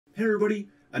Hey everybody,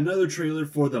 another trailer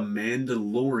for The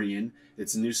Mandalorian.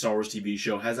 It's a new Star Wars TV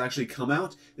show, has actually come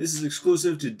out. This is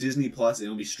exclusive to Disney Plus and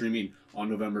it'll be streaming on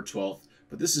November 12th.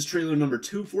 But this is trailer number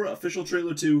 2 for official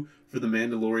trailer 2 for The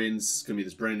Mandalorian. It's going to be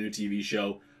this brand new TV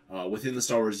show within the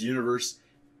Star Wars universe.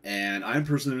 And I'm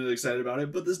personally really excited about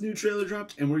it. But this new trailer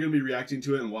dropped and we're going to be reacting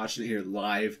to it and watching it here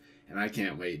live. And I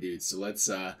can't wait, dude. So let's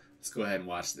go ahead and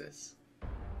watch this.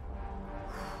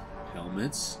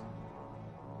 Helmets.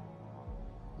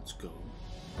 Let's go.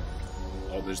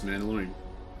 Oh, there's Mandalorian.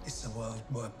 Is the world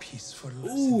more peaceful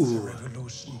Ooh. since the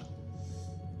revolution?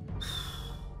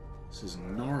 This is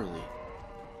gnarly.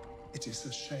 It is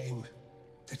a shame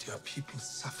that your people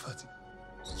suffered.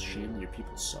 It's a shame that your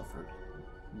people suffered.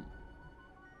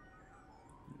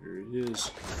 There it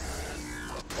is.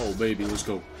 Oh, baby, let's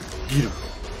go. Get him.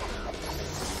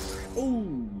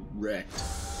 Oh, wrecked.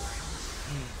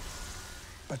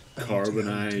 But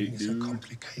Carbonite, is a dude.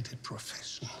 complicated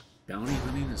profession. Bounty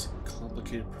hunting is a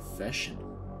complicated profession.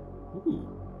 Ooh.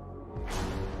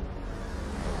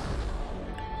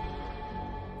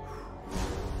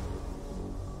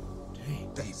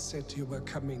 Dang. They said you were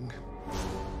coming.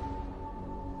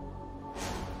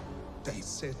 They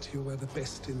said you were the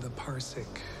best in the parsec.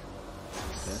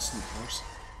 Best in the parsec.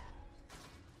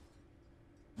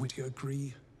 Would you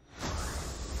agree?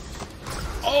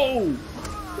 Oh!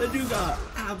 That dude got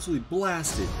absolutely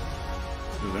blasted.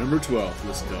 November 12th,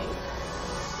 let's go.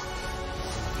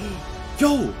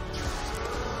 Yo!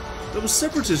 That was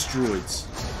Separatist droids.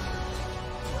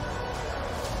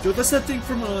 Yo, that's that thing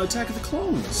from Attack of the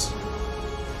Clones.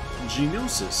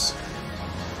 Geonosis.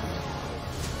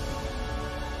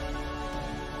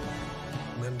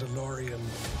 Mandalorian.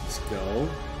 Let's go.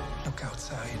 Look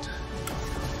outside.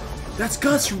 That's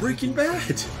Gus from Breaking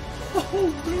Bad!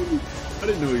 Oh, baby! I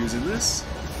didn't know he was in this.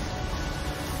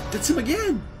 That's him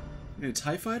again! And a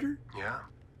TIE fighter? Yeah.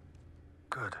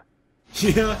 Good.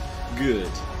 Yeah, good.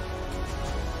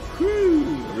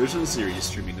 Whew! Original series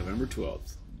streaming November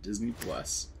 12th. Disney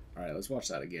Plus. Alright, let's watch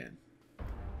that again.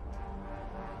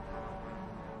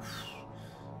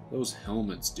 Those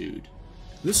helmets, dude.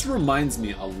 This reminds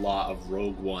me a lot of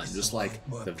Rogue One. Just like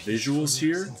the visuals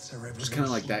here. Just kind of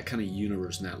like that kind of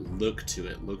universe and that look to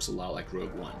it. Looks a lot like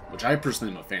Rogue One. Which I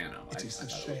personally am a fan of. I thought it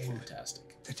looked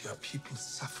fantastic. That your people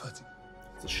suffered.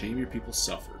 It's a shame your people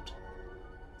suffered.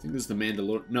 I think this is the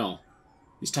Mandalorian. No.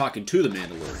 He's talking to the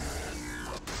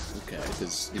Mandalorian. Okay,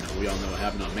 because, you know, we all know what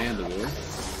happened on Mandalore.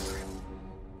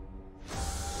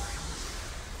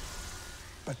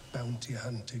 But bounty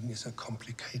hunting is a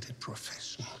complicated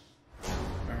profession.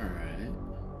 Alright.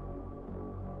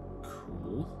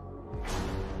 Cool.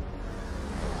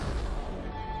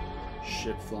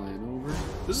 Ship flying over.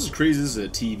 This is crazy. This is a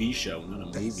TV show, not a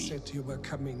movie. They said you were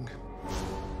coming.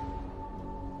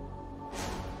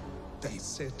 They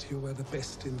said you were the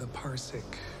best in the parsec.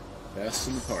 Best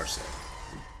in the parsec.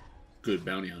 Good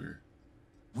bounty hunter.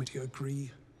 Would you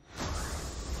agree?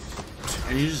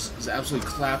 And he just is absolutely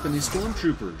clapping these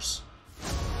stormtroopers.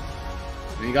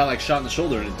 And he got like shot in the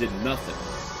shoulder and it did nothing.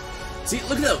 See,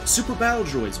 look at those super battle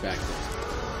droids back there.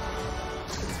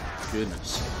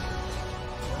 Goodness.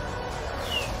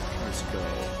 Let's go.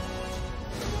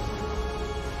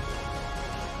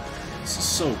 This is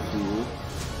so cool.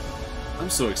 I'm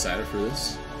so excited for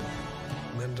this.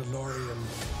 Mandalorian.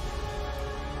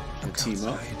 We'll team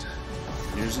up.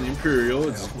 Here's an Imperial.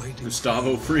 It's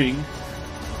Gustavo Fring.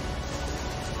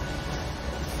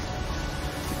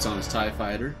 It's on his TIE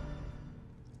fighter.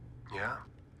 Yeah.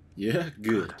 Yeah,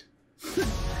 good.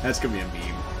 That's gonna be a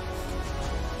meme.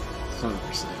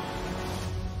 100%.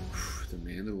 The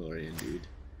Mandalorian, dude.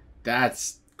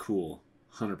 That's cool.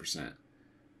 100%.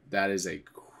 That is a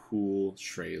cool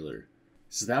trailer.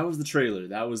 So that was the trailer.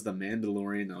 That was The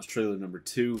Mandalorian. That was trailer number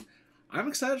 2. I'm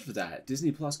excited for that.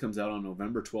 Disney Plus comes out on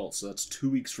November 12th, so that's 2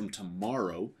 weeks from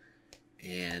tomorrow.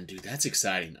 And, dude, that's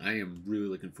exciting. I am really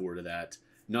looking forward to that.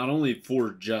 Not only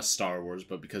for just Star Wars,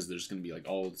 but because there's going to be like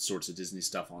all sorts of Disney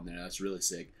stuff on there. That's really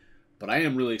sick. But I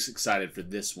am really excited for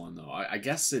this one, though. I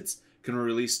guess it's going to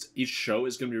release, each show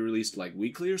is going to be released like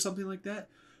weekly or something like that.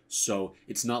 So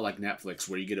it's not like Netflix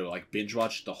where you get to like binge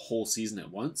watch the whole season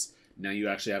at once. Now you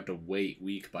actually have to wait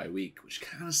week by week, which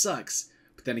kind of sucks.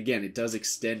 But then again, it does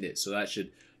extend it. So that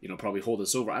should, you know, probably hold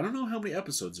us over. I don't know how many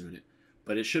episodes are in it,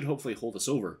 but it should hopefully hold us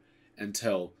over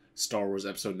until Star Wars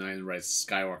Episode 9 The Rise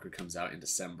of Skywalker comes out in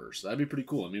December. So that'd be pretty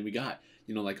cool. I mean, we got,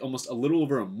 you know, like almost a little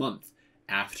over a month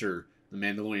after The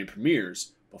Mandalorian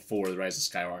premieres before The Rise of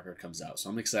Skywalker comes out. So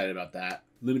I'm excited about that.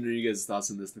 Let me know your guys' thoughts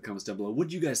on this in the comments down below. What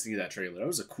did you guys think of that trailer? That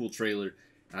was a cool trailer,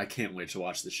 and I can't wait to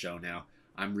watch this show now.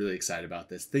 I'm really excited about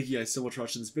this. Thank you guys so much for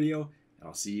watching this video, and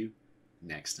I'll see you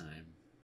next time.